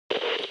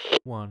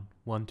One,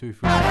 one, two,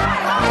 three.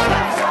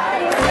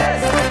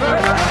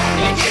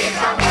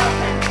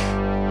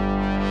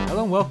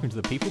 Hello and welcome to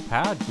the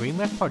people-powered Green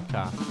Left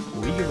podcast,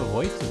 where we give a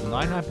voice to the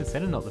 99%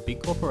 and not the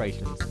big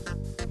corporations.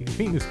 If you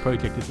think this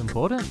project is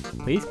important,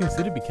 please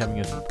consider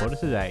becoming a supporter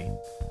today.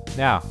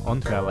 Now, on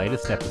to our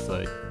latest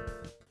episode.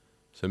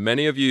 So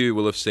many of you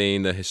will have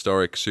seen the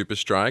historic super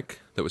strike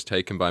that was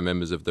taken by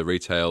members of the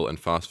Retail and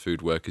Fast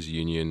Food Workers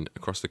Union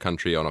across the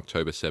country on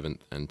October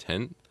 7th and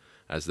 10th,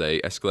 as they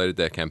escalated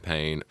their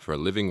campaign for a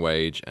living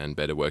wage and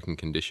better working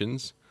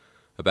conditions.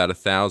 About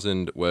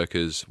 1,000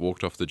 workers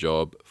walked off the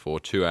job for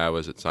 2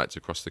 hours at sites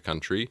across the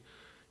country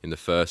in the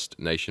first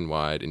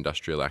nationwide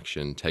industrial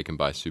action taken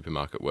by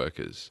supermarket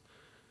workers.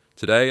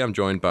 Today I'm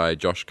joined by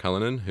Josh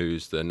Cullinan,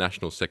 who's the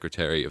National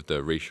Secretary of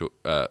the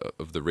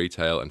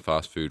Retail and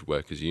Fast Food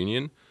Workers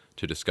Union,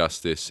 to discuss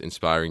this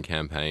inspiring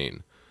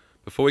campaign.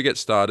 Before we get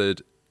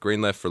started,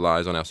 Green Left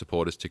relies on our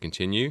supporters to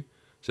continue,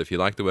 so if you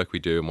like the work we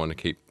do and want it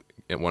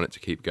to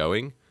keep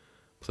going,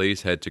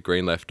 please head to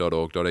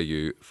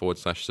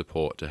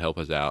greenleft.org.au/support to help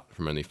us out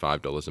from only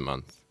 $5 a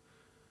month.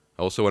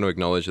 I also want to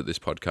acknowledge that this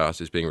podcast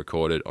is being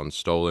recorded on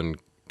stolen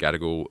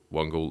Gadigal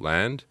Wangal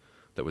land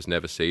that was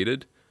never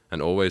ceded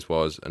and always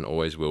was and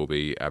always will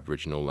be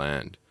Aboriginal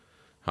land.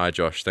 Hi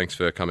Josh, thanks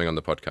for coming on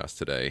the podcast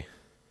today.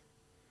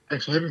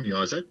 Thanks for having me,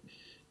 Isaac.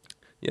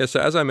 Yeah, so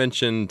as I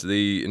mentioned,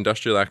 the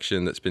industrial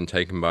action that's been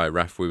taken by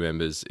RAFFWU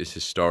members is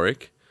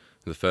historic.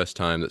 The first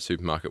time that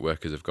supermarket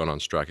workers have gone on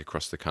strike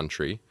across the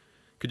country.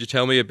 Could you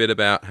tell me a bit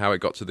about how it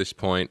got to this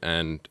point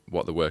and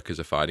what the workers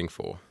are fighting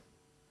for?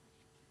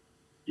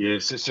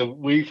 Yes, so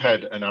we've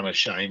had an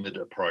unashamed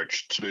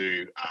approach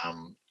to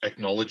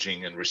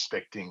acknowledging and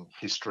respecting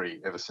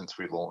history ever since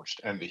we launched.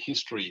 And the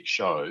history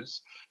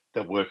shows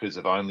that workers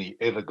have only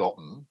ever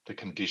gotten the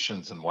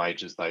conditions and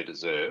wages they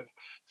deserve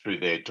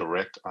through their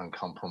direct,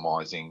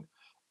 uncompromising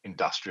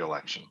industrial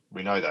action.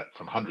 We know that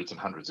from hundreds and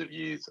hundreds of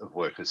years of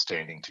workers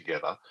standing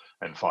together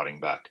and fighting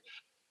back.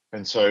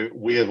 And so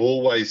we have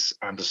always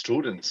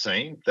understood and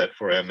seen that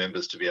for our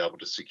members to be able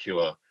to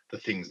secure the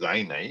things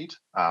they need,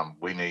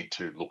 we need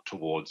to look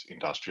towards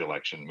industrial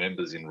action.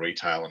 Members in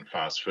retail and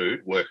fast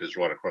food, workers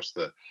right across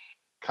the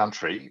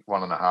country,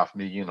 1.5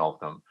 million of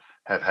them,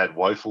 have had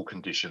woeful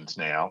conditions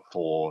now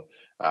for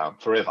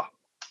forever.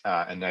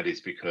 And that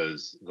is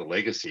because the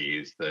legacy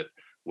is that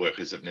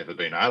workers have never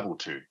been able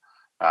to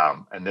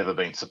and never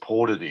been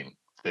supported in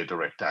their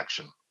direct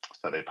action.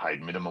 So they're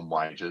paid minimum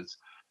wages.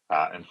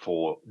 And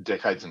for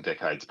decades and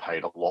decades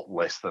paid a lot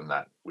less than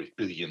that, with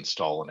billions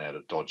stolen out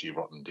of dodgy,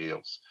 rotten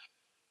deals.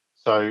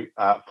 So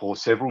for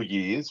several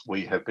years,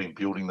 we have been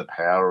building the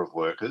power of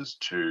workers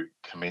to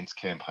commence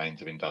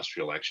campaigns of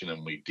industrial action,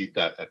 and we did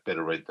that at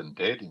Better Red Than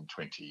Dead in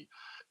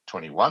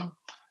 2021,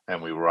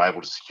 and we were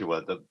able to secure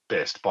the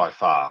best, by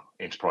far,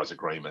 enterprise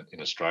agreement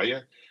in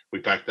Australia. We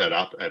backed that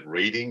up at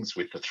readings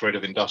with the threat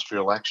of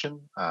industrial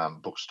action,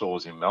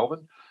 bookstores in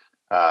Melbourne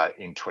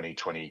in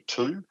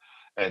 2022.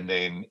 And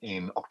then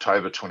in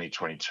October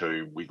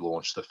 2022, we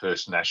launched the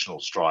first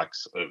national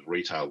strikes of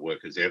retail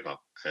workers ever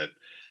at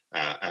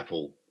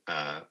Apple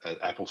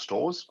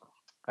stores.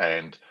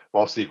 And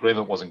whilst the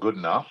agreement wasn't good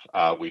enough,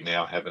 we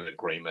now have an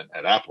agreement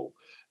at Apple,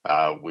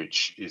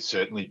 which is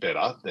certainly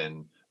better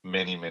than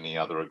many, many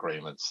other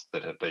agreements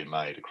that have been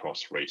made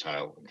across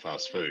retail and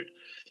fast food.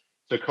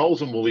 So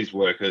Coles and Woolies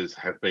workers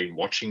have been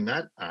watching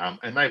that,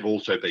 and they've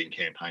also been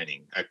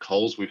campaigning. At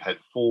Coles, we've had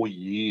 4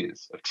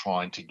 years of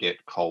trying to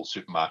get Coles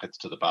supermarkets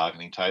to the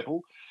bargaining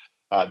table.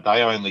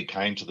 They only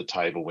came to the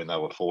table when they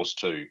were forced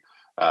to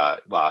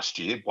last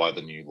year by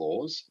the new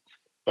laws.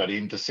 But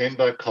in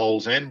December,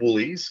 Coles and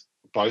Woolies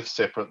both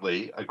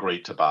separately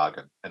agreed to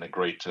bargain and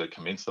agreed to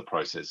commence the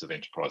process of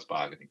enterprise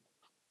bargaining.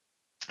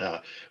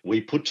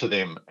 We put to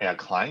them our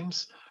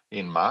claims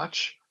in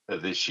March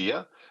of this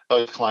year.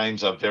 Those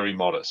claims are very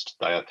modest.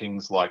 They are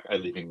things like a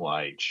living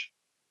wage,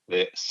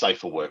 they're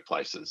safer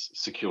workplaces,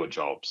 secure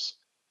jobs.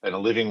 And a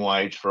living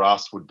wage for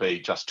us would be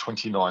just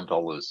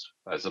 $29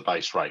 as a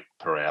base rate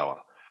per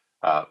hour,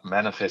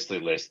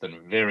 manifestly less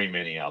than very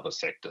many other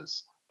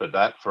sectors. But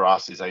that for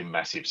us is a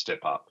massive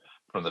step up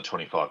from the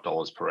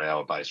 $25 per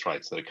hour base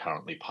rates that are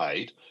currently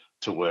paid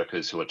to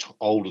workers who are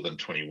older than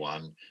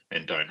 21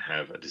 and don't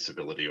have a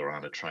disability or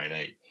aren't a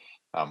trainee.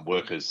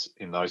 Workers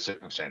in those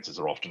circumstances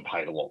are often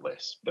paid a lot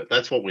less. But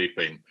that's what we've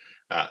been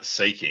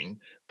seeking.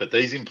 But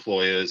these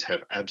employers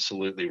have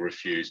absolutely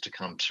refused to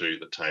come to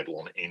the table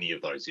on any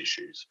of those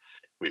issues.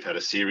 We've had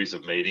a series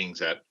of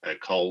meetings at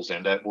Coles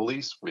and at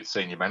Woolies with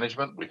senior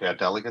management, with our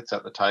delegates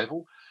at the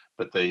table.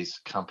 But these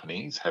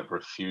companies have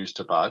refused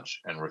to budge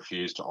and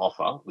refused to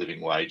offer living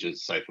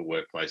wages, safer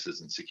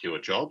workplaces and secure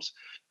jobs.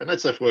 And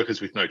that's left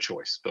workers with no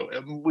choice.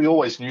 But we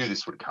always knew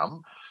this would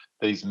come.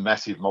 These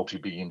massive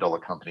multi-billion-dollar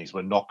companies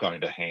were not going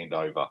to hand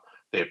over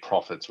their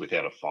profits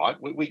without a fight.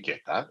 We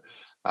get that.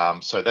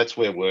 So that's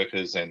where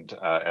workers and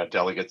our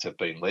delegates have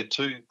been led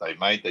to. They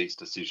made these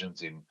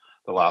decisions in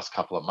the last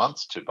couple of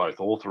months to both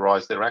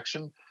authorise their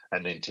action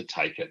and then to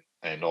take it.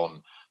 And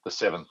on the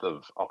 7th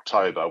of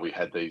October, we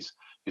had these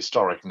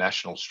historic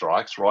national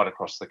strikes right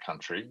across the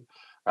country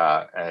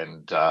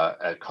and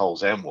at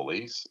Coles and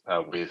Woolies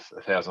with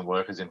 1,000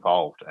 workers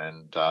involved,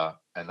 and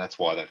that's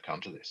why they've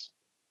come to this.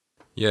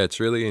 Yeah, it's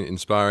really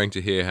inspiring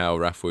to hear how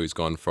RAFFWU's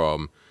gone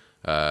from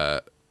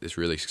this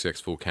really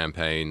successful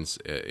campaigns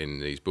in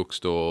these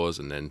bookstores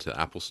and then to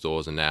Apple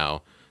stores, and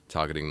now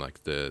targeting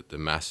like the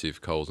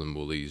massive Coles and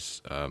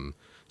Woolies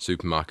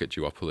supermarket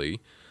duopoly.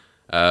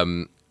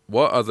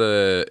 What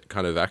other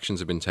kind of actions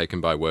have been taken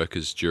by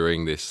workers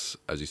during this,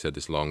 as you said,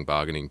 this long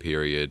bargaining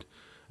period?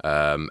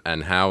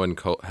 And how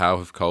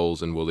have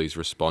Coles and Woolies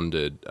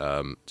responded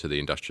to the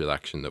industrial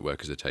action that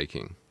workers are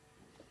taking?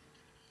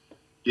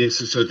 Yes,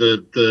 so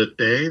the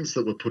bans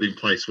that were put in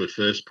place were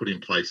first put in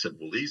place at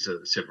Woolies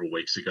several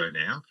weeks ago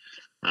now,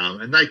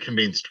 and they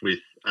commenced with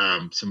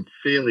some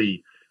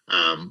fairly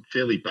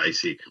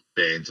basic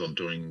bans on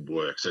doing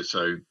work.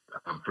 So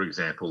for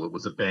example, it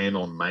was a ban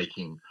on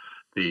making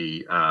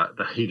the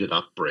heated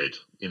up bread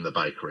in the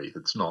bakery.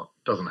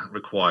 Doesn't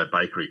require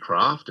bakery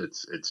craft.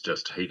 It's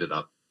just heated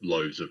up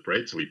loaves of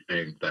bread. So we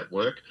banned that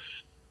work.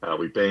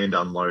 We banned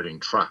unloading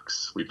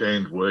trucks. We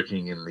banned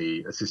working in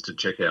the assisted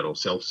checkout or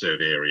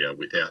self-serve area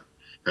without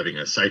having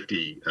a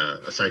safety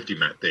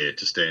mat there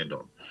to stand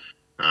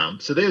on.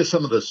 So there are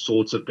some of the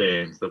sorts of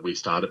bans that we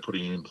started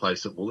putting in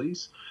place at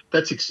Woolies.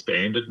 That's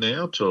expanded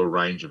now to a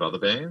range of other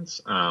bans,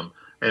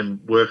 and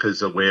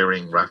workers are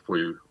wearing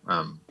RAFFWU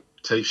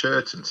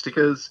T-shirts and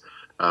stickers.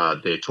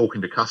 They're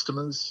talking to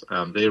customers.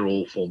 They're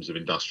all forms of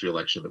industrial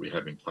action that we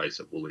have in place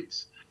at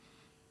Woolies.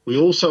 We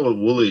also at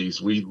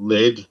Woolies, we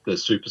led the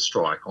super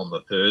strike on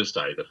the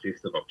Thursday, the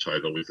 5th of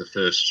October, with the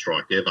first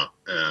strike ever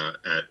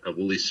at a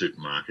Woolies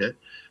supermarket,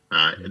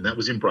 and that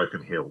was in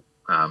Broken Hill.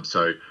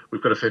 So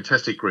we've got a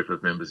fantastic group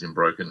of members in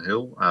Broken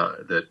Hill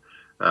that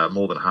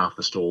more than half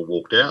the store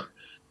walked out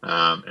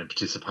and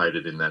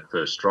participated in that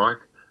first strike,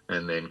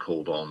 and then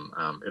called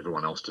on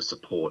everyone else to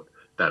support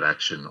that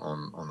action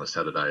on the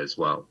Saturday as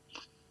well.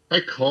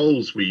 At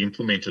Coles, we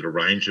implemented a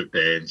range of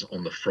bans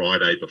on the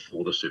Friday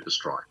before the super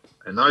strike,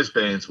 and those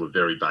bans were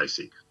very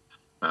basic,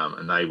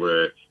 and they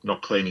were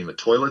not cleaning the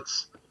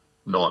toilets,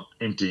 not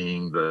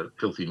emptying the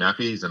filthy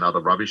nappies and other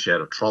rubbish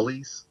out of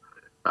trolleys.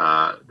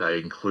 They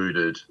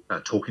included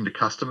talking to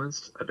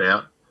customers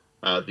about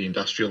the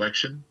industrial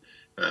action.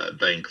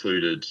 They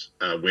included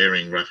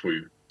wearing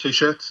RAFFWU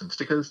T-shirts and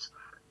stickers,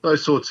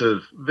 those sorts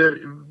of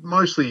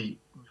mostly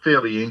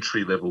fairly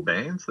entry-level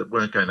bans that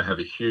weren't going to have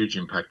a huge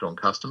impact on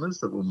customers,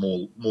 that were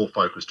more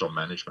focused on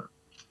management.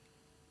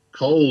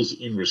 Coles,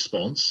 in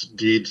response,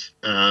 did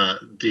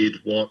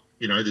what,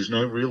 there's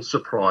no real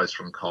surprise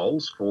from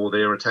Coles for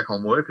their attack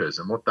on workers.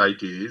 And what they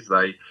did is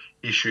they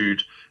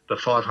issued the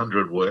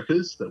 500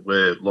 workers that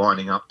were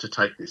lining up to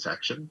take this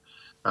action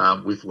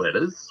with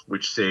letters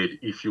which said,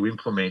 if you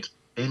implement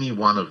any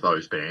one of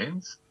those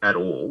bans at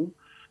all,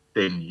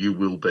 then you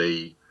will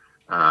be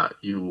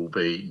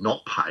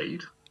not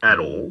paid at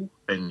all,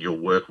 and your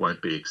work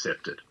won't be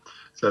accepted.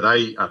 So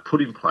they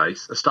put in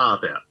place a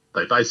starve out.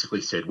 They basically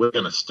said, we're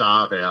going to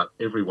starve out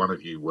every one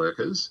of you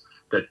workers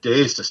that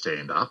dares to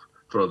stand up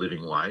for a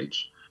living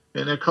wage.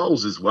 And now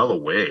Coles is well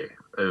aware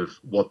of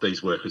what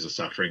these workers are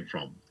suffering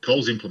from.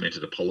 Coles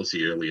implemented a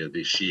policy earlier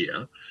this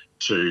year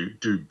to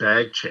do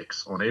bag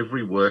checks on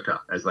every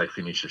worker as they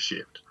finish a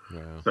shift.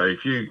 Wow. So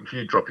if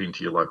you drop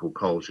into your local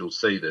Coles, you'll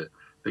see the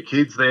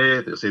kids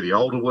there, they'll see the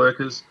older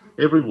workers.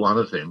 Every one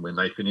of them, when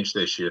they finish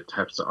their shift,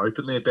 has to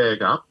open their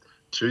bag up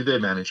to their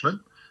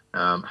management,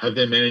 have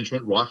their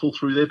management rifle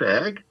through their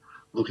bag,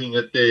 looking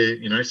at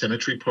their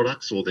sanitary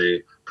products or their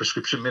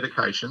prescription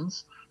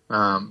medications.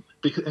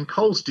 And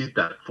Coles did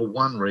that for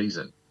one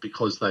reason,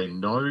 because they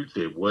know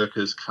their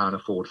workers can't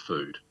afford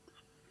food.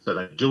 So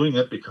they're doing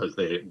it because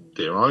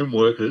their own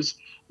workers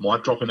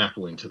might drop an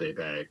apple into their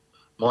bag,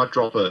 might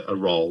drop a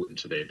roll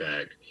into their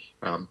bag.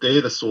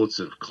 They're the sorts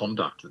of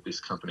conduct that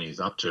this company is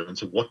up to. And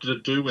so what did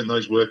it do when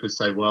those workers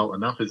say, well,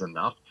 enough is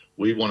enough,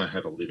 we want to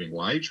have a living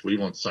wage, we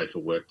want safer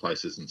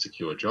workplaces and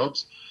secure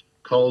jobs?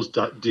 Coles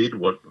did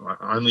what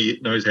only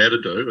it knows how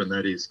to do, and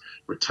that is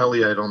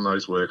retaliate on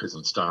those workers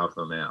and starve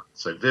them out.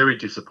 So very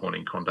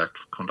disappointing conduct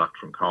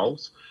from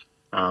Coles.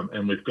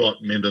 And we've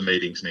got member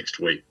meetings next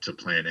week to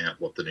plan out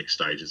what the next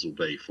stages will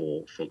be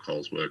for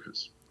Coles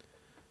workers.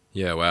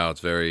 Yeah, wow,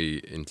 it's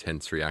very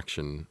intense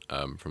reaction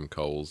from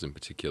Coles in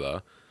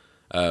particular.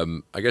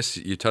 I guess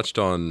you touched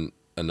on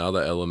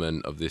another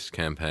element of this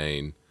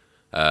campaign.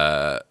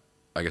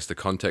 I guess the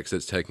context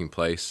that's taking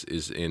place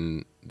is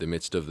in the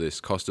midst of this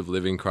cost of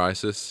living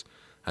crisis.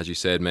 As you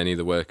said, many of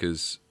the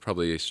workers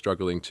probably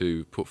struggling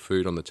to put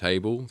food on the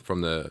table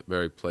from the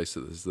very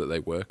places that they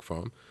work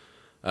from.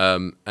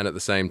 And at the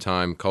same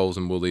time, Coles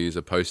and Woolies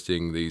are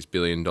posting these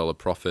billion-dollar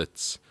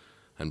profits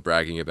and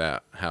bragging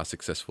about how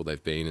successful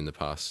they've been in the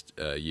past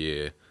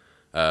year.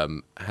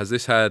 Has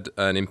this had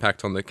an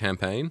impact on the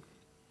campaign?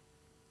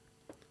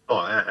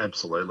 Oh,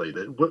 absolutely.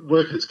 The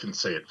workers can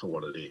see it for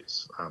what it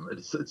is.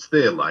 It's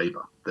their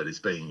labour that is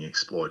being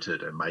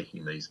exploited and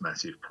making these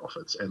massive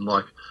profits. And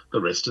like the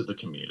rest of the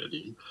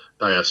community,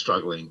 they are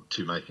struggling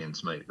to make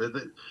ends meet.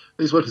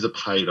 These workers are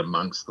paid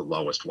amongst the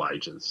lowest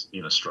wages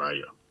in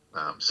Australia.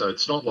 So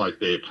it's not like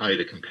they're paid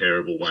a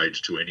comparable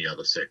wage to any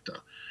other sector.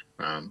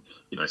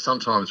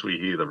 Sometimes we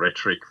hear the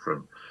rhetoric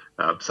from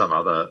some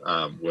other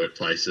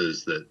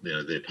workplaces that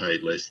they're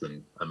paid less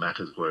than a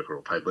Matters worker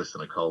or paid less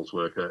than a Coles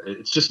worker.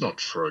 It's just not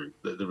true.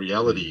 The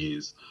reality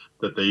is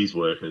that these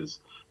workers,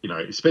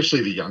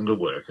 especially the younger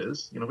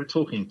workers, we're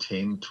talking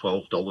 $10,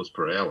 $12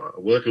 per hour.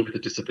 A worker with a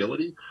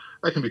disability,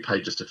 they can be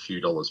paid just a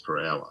few dollars per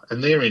hour,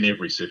 and they're in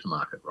every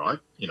supermarket, right?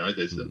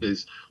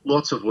 There's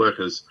lots of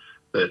workers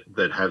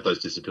that have those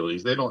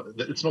disabilities.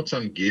 It's not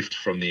some gift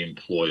from the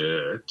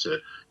employer to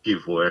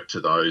give work to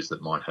those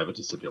that might have a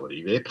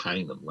disability. They're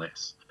paying them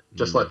less,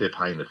 just like they're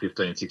paying the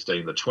 15,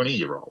 16, the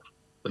 20-year-old,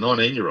 the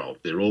 19-year-old.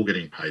 They're all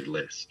getting paid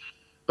less.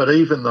 But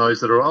even those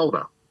that are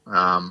older,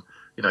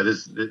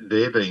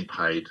 they're being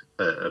paid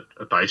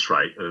a base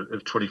rate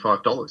of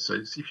 $25. So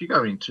if you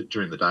go into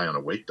during the day on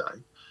a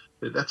weekday,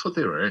 that's what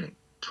they're earning.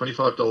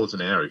 $25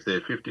 an hour if they're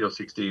 50 or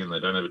 60 and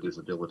they don't have a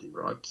disability,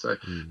 right? So,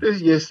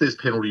 there's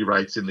penalty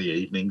rates in the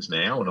evenings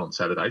now and on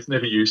Saturdays.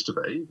 Never used to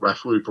be.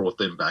 RAFFWU brought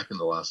them back in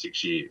the last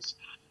 6 years.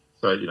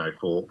 So,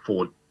 for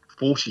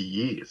 40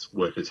 years,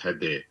 workers had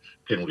their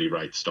penalty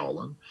rates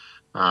stolen.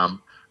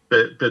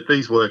 But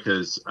these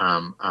workers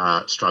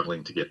are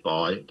struggling to get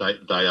by.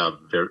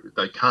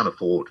 They can't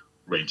afford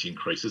rent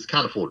increases,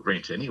 can't afford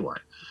rent anyway.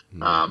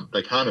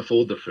 They can't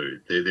afford the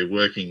food. They're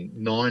working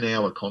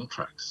 9-hour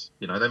contracts.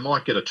 They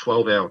might get a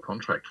 12-hour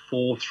contract,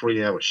 4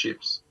 3-hour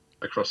shifts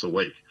across a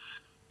week.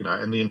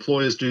 And the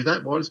employers do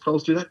that. Why does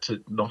Coles do that?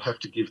 To not have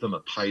to give them a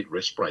paid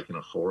rest break in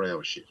a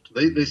 4-hour shift.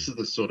 This is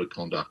the sort of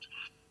conduct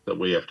that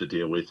we have to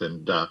deal with.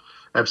 And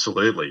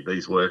absolutely,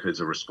 these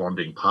workers are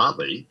responding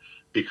partly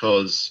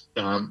because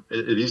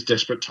it is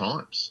desperate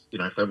times.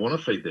 If they want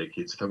to feed their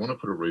kids, if they want to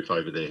put a roof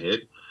over their head,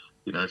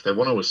 if they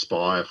want to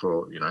aspire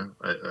for,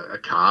 a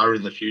car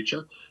in the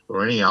future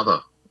or any other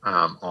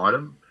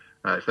item,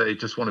 if they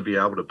just want to be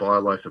able to buy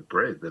a loaf of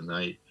bread, then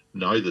they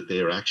know that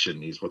their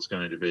action is what's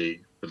going to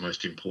be the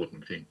most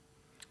important thing.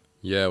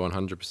 Yeah,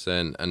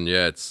 100%. And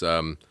yeah, it's,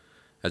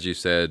 as you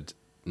said,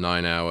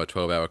 9-hour,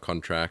 12-hour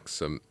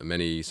contracts.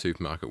 Many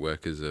supermarket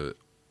workers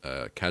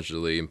are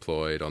casually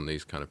employed on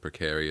these kind of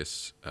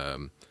precarious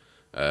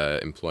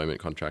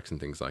employment contracts and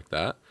things like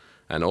that.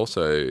 And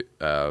also,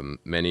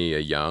 many are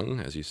young,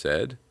 as you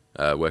said,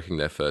 working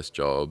their first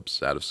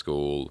jobs out of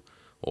school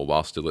or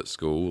while still at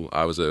school.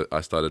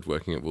 I started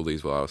working at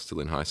Woolies while I was still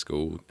in high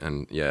school,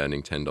 and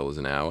earning $10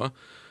 an hour,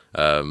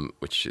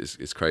 which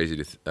is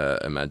crazy to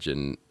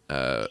imagine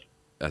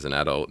as an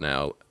adult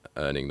now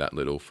earning that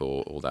little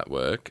for all that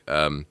work.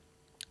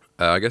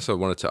 I guess I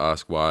wanted to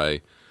ask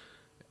why.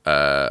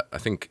 I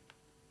think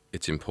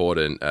it's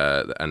important,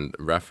 and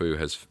RAFFWU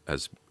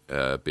has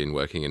been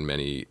working in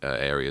many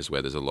areas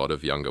where there's a lot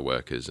of younger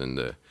workers, and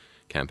the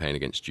campaign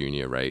against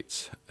junior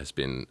rates has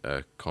been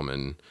a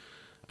common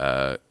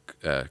part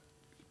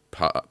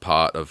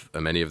of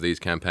many of these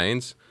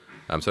campaigns.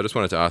 So I just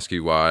wanted to ask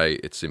you why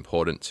it's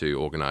important to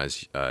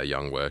organise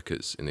young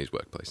workers in these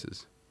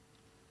workplaces.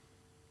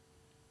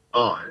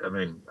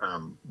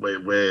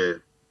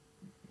 We're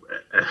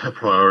our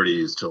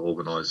priority is to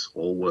organise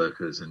all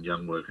workers, and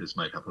young workers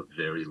make up a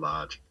very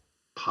large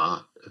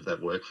part of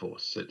that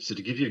workforce. So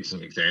to give you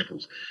some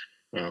examples,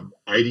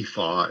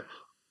 85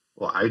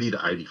 or 80 to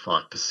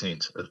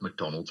 85% of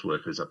McDonald's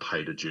workers are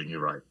paid a junior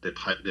rate.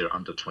 They're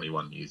under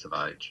 21 years of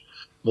age.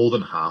 More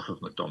than half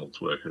of McDonald's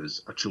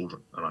workers are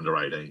children, are under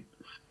 18.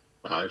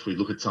 If we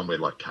look at somewhere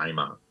like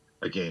Kmart,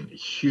 again,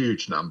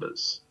 huge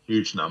numbers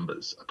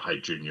are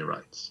paid junior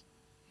rates.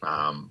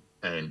 And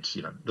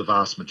the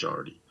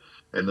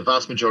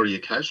vast majority are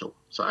casual.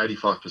 So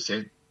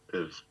 85%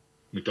 of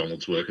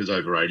McDonald's workers,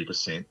 over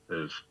 80%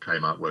 of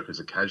Kmart workers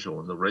are casual.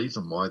 And the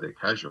reason why they're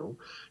casual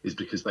is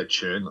because they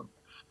churn them.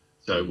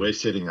 So we're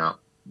setting up,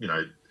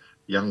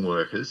 young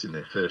workers in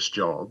their first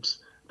jobs.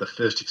 The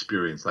first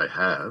experience they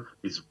have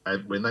is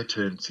when they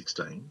turn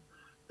 16,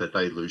 that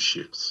they lose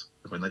shifts.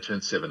 And when they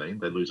turn 17,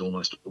 they lose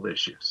almost all their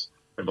shifts.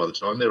 And by the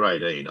time they're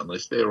 18,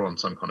 unless they're on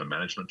some kind of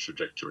management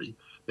trajectory,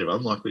 they're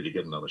unlikely to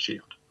get another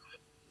shift.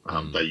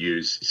 They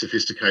use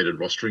sophisticated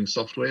rostering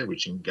software,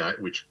 which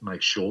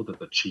makes sure that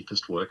the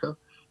cheapest worker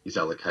is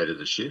allocated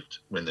a shift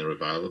when they're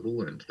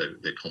available and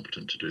they're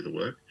competent to do the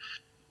work.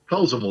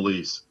 Coles and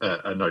Woolies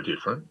are no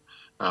different.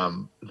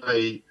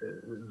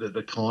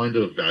 The kind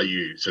of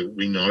value. So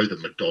we know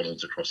that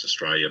McDonald's across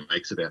Australia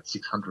makes about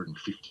 $650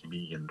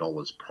 million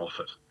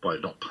profit by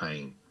not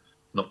paying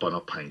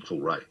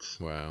full rates.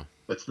 Wow.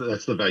 That's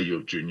the value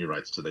of junior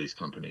rates to these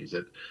companies.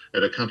 At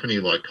a company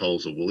like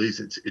Coles or Woolies,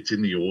 it's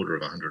in the order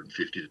of $150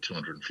 to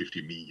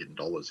 $250 million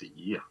a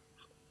year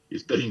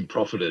is being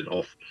profited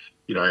off,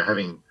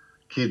 having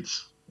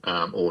kids,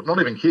 or not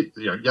even kids,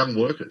 young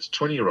workers,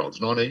 20-year-olds,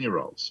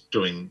 19-year-olds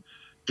doing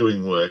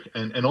work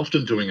and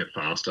often doing it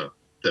faster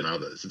than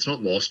others. It's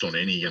not lost on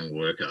any young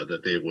worker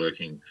that they're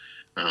working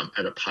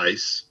at a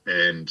pace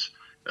and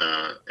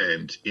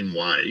in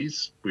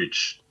ways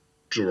which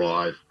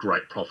derive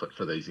great profit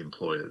for these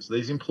employers.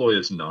 These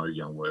employers know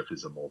young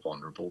workers are more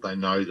vulnerable. They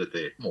know that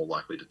they're more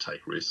likely to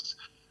take risks.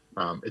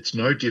 It's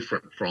no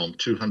different from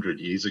 200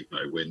 years ago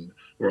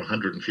or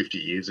 150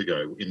 years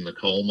ago in the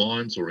coal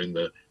mines or in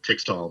the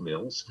textile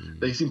mills.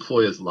 These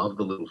employers love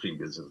the little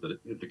fingers of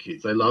the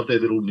kids. They love their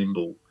little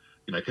nimble,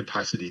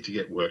 capacity to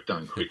get work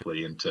done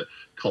quickly and to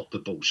cop the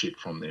bullshit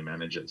from their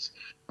managers.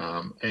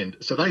 And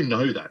so they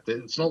know that.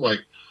 It's not like,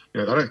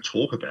 they don't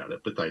talk about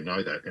it, but they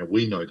know that. And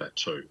we know that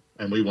too.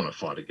 And we want to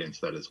fight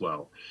against that as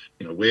well.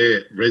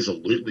 We're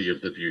resolutely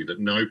of the view that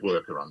no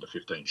worker under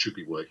 15 should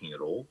be working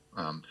at all.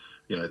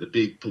 The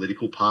big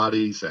political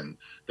parties and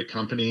the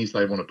companies,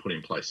 they want to put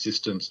in place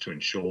systems to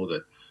ensure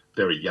that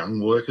very young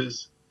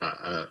workers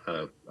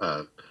are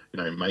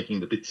making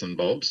the bits and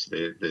bobs.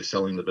 They're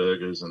selling the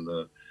burgers and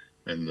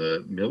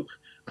the milk.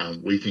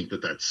 We think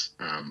that's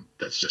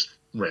just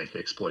rank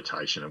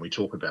exploitation. And we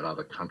talk about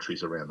other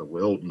countries around the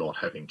world not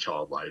having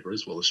child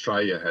labourers. Well,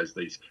 Australia has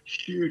these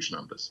huge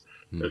numbers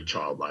of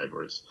child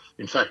labourers.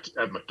 In fact,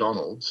 at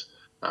McDonald's,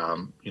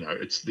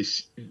 it's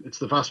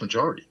the vast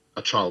majority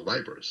are child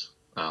labourers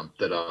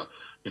that are,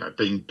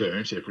 being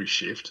burnt every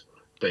shift,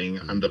 being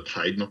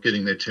underpaid, not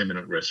getting their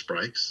 10-minute rest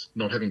breaks,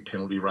 not having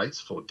penalty rates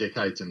for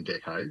decades and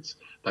decades.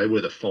 They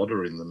were the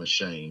fodder in the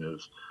machine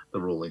of the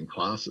ruling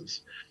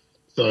classes.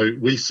 So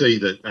we see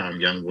that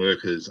young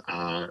workers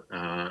are,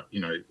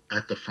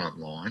 at the front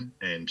line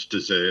and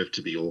deserve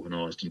to be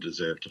organised and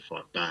deserve to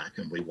fight back,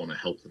 and we want to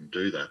help them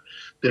do that.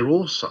 They're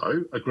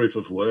also a group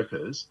of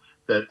workers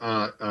that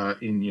are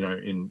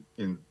in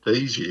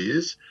these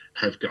years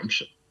have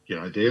gumption.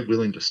 They're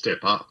willing to step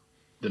up.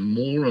 The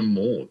more and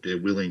more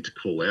they're willing to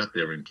call out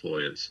their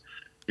employers.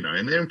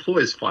 And their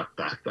employers fight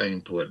back. They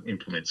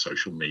implement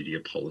social media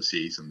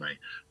policies and they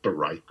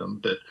berate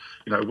them. But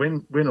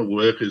when a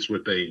workers were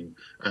being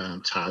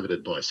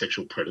targeted by a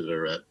sexual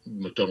predator at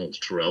McDonald's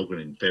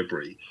Traralgon in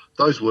February,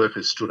 those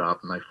workers stood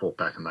up and they fought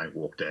back and they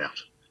walked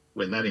out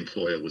when that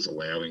employer was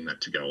allowing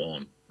that to go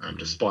on,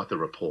 despite the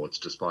reports,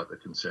 despite the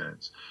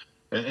concerns.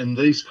 And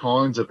these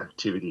kinds of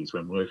activities,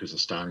 when workers are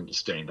starting to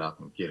stand up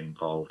and get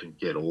involved and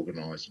get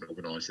organised and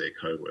organise their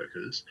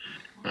co-workers,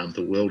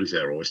 the world is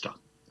our oyster.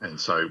 And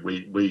so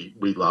we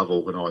love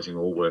organising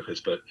all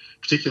workers, but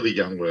particularly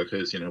young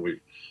workers. We've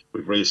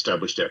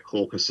re-established our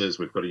caucuses.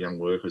 We've got a young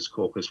workers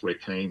caucus. We're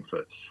keen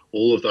for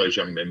all of those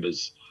young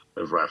members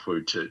of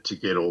RAFFWU to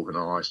get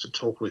organised, to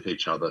talk with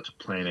each other, to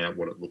plan out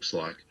what it looks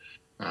like.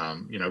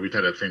 We've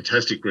had a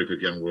fantastic group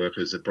of young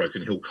workers at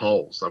Broken Hill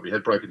Coals. Like we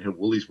had Broken Hill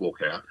Woolies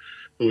walk out,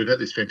 but we've had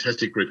this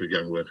fantastic group of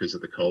young workers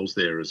at the Coles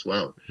there as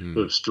well, who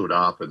have stood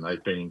up and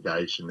they've been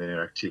engaged in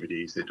their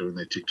activities. They're doing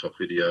their TikTok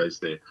videos.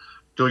 They're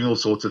doing all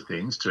sorts of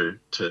things to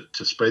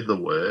spread the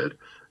word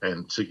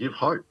and to give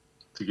hope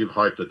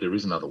that there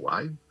is another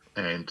way,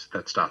 and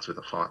that starts with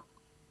a fight.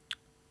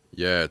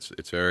 Yeah,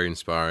 it's very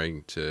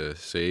inspiring to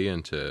see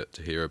and to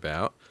hear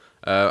about.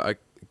 I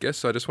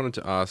guess I just wanted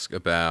to ask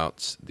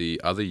about the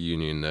other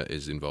union that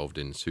is involved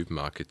in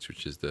supermarkets,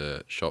 which is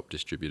the Shop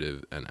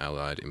Distributive and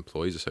Allied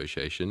Employees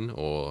Association,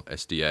 or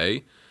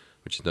SDA,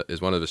 which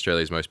is one of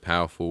Australia's most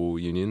powerful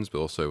unions, but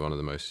also one of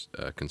the most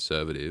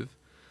conservative.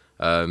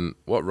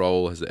 What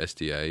role has the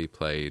SDA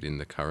played in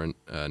the current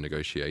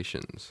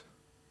negotiations?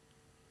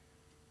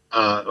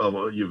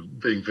 Well, you're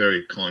being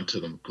very kind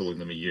to them, calling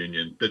them a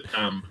union, but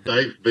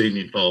they've been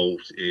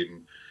involved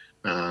in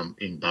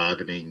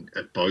bargaining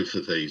at both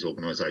of these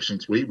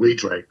organisations. We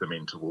drag them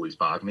into Woolies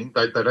bargaining.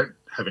 They don't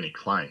have any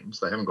claims.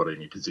 They haven't got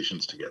any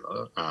positions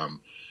together.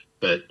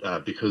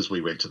 But because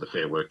we went to the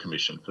Fair Work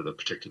Commission for the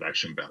Protected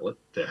Action ballot,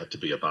 there had to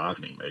be a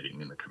bargaining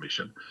meeting in the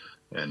commission,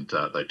 and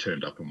they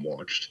turned up and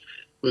watched.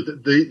 But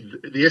the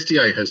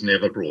SDA has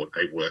never brought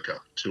a worker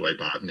to a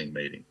bargaining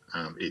meeting.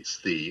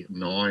 It's the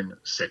 9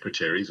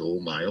 secretaries,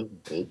 all male,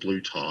 all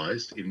blue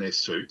ties, in their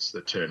suits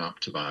that turn up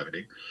to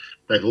bargaining.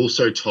 They've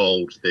also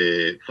told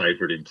their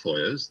favourite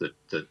employers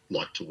that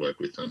like to work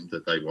with them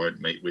that they won't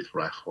meet with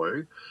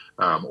RAFFWU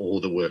or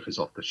the workers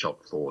off the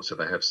shop floor, so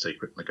they have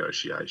secret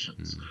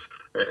negotiations.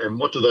 And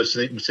what do those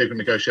secret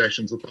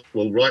negotiations look like?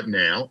 Well, right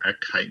now at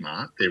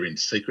Kmart, they're in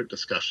secret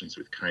discussions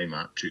with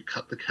Kmart to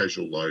cut the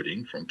casual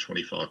loading from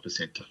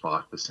 25% to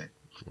 5%.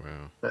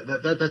 Wow.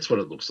 That's what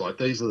it looks like.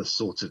 These are the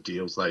sorts of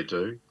deals they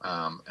do.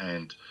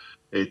 And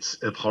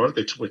it's abhorrent.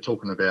 We're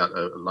talking about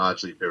a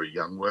largely very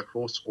young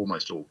workforce,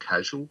 almost all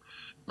casual.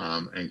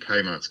 And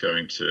Kmart's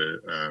going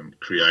to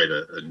create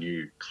a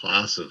new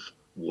class of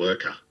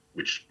worker,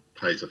 which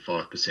pays a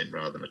 5%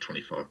 rather than a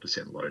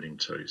 25% loading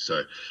too.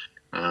 So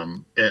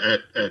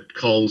at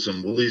Coles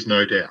and Woolies,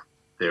 no doubt,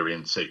 they're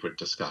in secret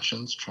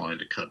discussions trying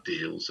to cut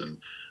deals and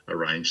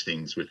arrange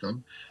things with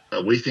them.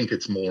 We think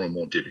it's more and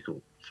more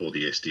difficult for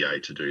the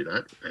SDA to do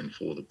that and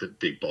for the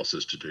big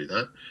bosses to do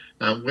that.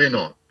 We're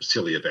not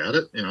silly about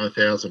it.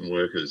 1,000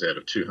 workers out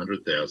of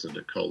 200,000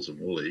 at Coles and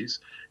Woolies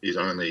is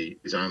only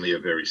a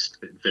very,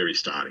 very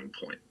starting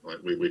point. Like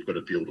we've got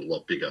to build a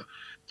lot bigger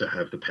to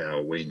have the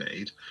power we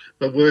need.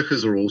 But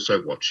workers are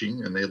also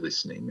watching and they're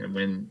listening. And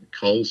when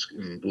Coles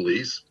and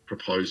Woolies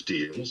propose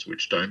deals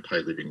which don't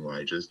pay living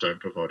wages, don't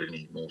provide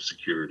any more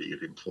security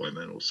of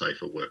employment or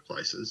safer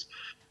workplaces,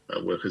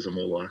 workers are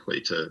more likely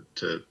to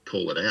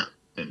call it out.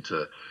 and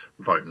to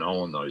vote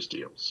no on those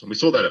deals. And we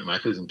saw that at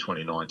Macca's in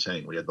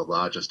 2019. We had the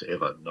largest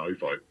ever no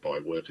vote by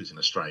workers in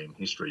Australian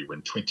history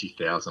when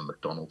 20,000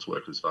 McDonald's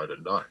workers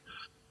voted no.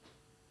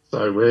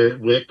 So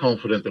we're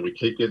confident that we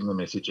keep getting the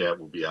message out,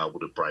 we'll be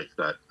able to break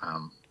that.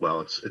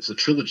 It's a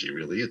trilogy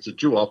really. It's a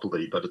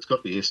duopoly, but it's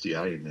got the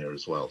SDA in there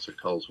as well. So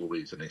Coles,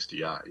 Woolies, and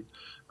SDA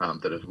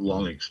that have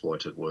long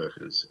exploited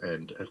workers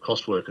and have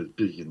cost workers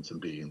billions and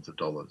billions of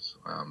dollars.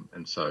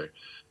 And so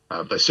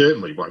they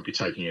certainly won't be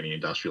taking any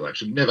industrial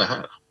action. Never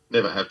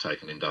have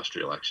taken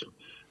industrial action.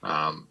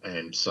 At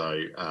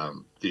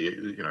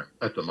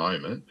the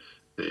moment,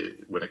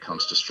 when it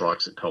comes to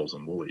strikes at Coles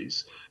and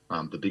Woolies,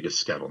 the biggest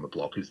scab on the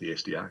block is the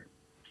SDA.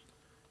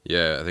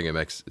 Yeah, I think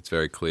it's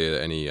very clear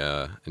any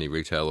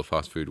retail or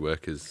fast food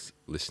workers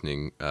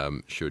listening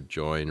should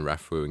join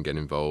RAFFWU and get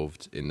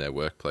involved in their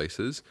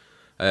workplaces.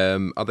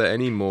 Are there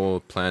any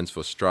more plans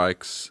for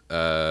strikes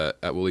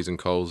at Woolies and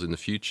Coles in the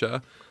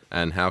future?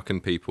 And how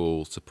can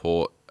people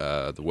support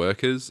the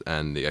workers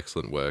and the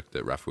excellent work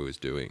that RAFFWU is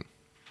doing?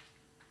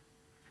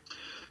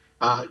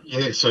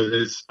 So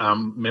there's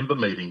member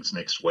meetings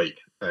next week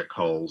at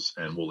Coles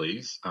and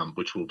Woolies,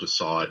 which will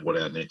decide what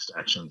our next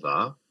actions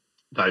are.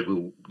 They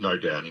will no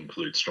doubt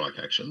include strike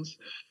actions,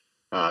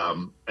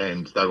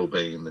 and that will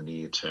be in the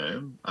near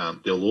term.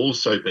 There'll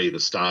also be the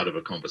start of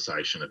a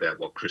conversation about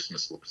what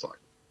Christmas looks like.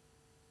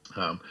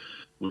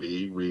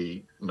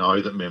 We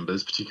know that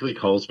members, particularly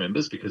Coles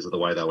members, because of the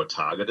way they were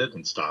targeted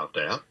and starved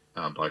out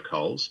by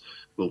Coles,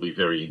 will be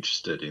very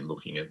interested in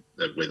looking at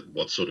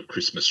what sort of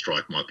Christmas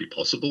strike might be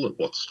possible, at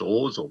what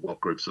stores or what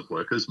groups of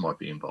workers might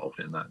be involved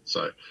in that.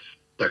 So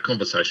that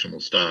conversation will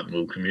start, and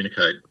we'll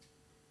communicate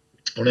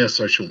on our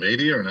social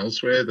media and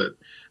elsewhere that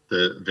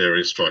the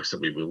various strikes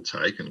that we will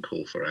take and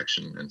call for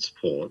action and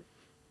support.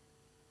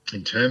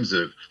 In terms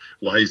of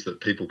ways that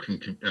people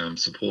can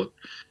support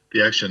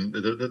the action,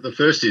 the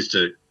first is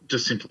to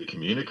just simply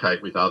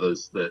communicate with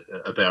others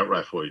about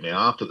RAFFWU.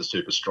 Now, after the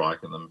super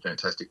strike and the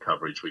fantastic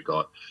coverage we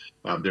got,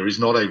 there is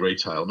not a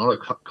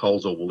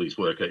Coles or Woolies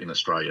worker in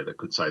Australia that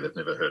could say they've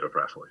never heard of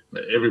RAFFWU.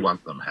 Every one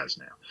of them has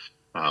now.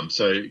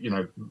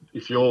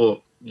 If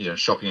you're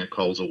shopping at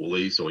Coles or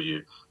Woolies, or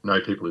you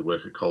know people who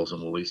work at Coles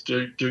and Woolies,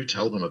 do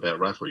tell them about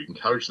RAFFWU.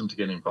 Encourage them to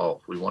get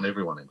involved. We want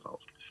everyone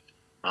involved.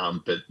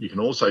 But you can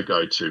also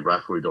go to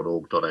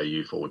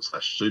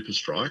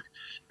raffwu.org.au/superstrike.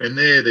 And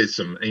there's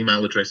some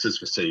email addresses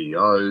for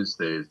CEOs.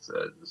 There's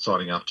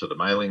signing up to the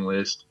mailing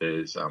list.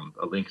 There's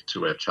a link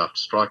to our Chuffed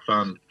Strike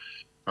Fund.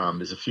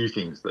 There's a few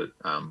things that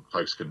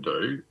folks can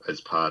do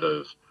as part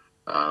of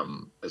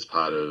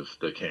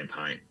the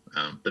campaign.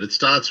 But it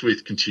starts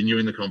with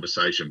continuing the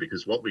conversation,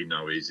 because what we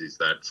know is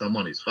that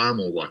someone is far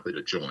more likely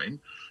to join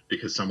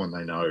because someone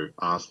they know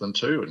asked them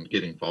to, and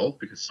get involved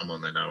because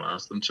someone they know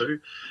asked them to.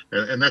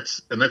 And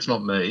that's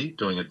not me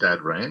doing a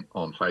dad rant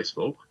on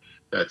Facebook.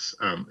 That's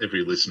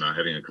every listener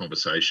having a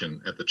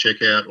conversation at the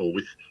checkout or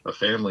with a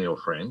family or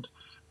friend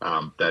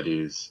that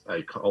is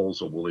a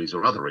Coles or Woolies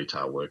or other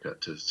retail worker,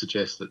 to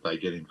suggest that they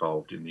get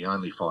involved in the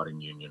only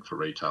fighting union for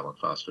retail and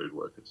fast food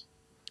workers.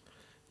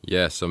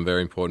 Yeah, some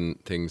very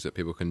important things that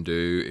people can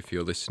do. If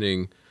you're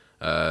listening,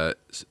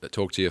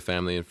 talk to your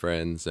family and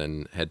friends,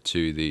 and head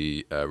to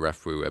the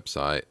RAFFWU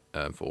website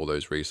for all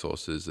those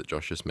resources that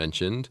Josh just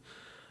mentioned.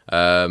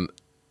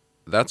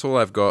 That's all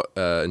I've got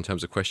in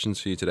terms of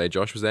questions for you today.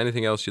 Josh, was there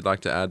anything else you'd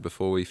like to add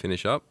before we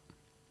finish up?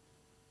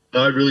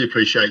 I really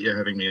appreciate you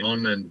having me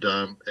on, and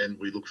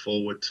we look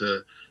forward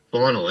to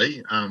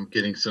finally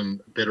getting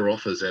some better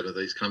offers out of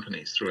these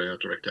companies through our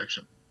direct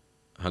action.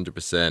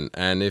 100%.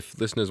 And if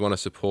listeners want to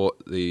support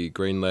the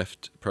Green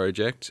Left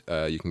project,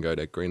 you can go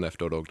to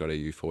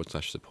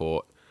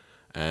greenleft.org.au/support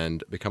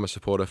and become a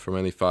supporter from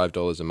only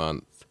 $5 a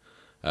month.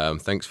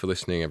 Thanks for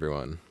listening,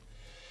 everyone.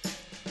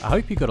 I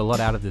hope you got a lot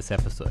out of this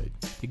episode.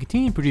 To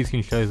continue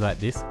producing shows like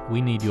this,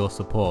 we need your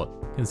support.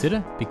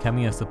 Consider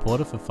becoming a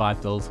supporter for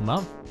 $5 a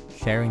month,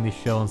 sharing this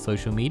show on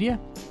social media,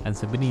 and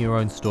submitting your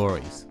own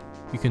stories.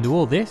 You can do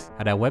all this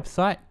at our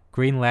website,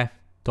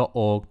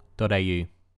 greenleft.org.au.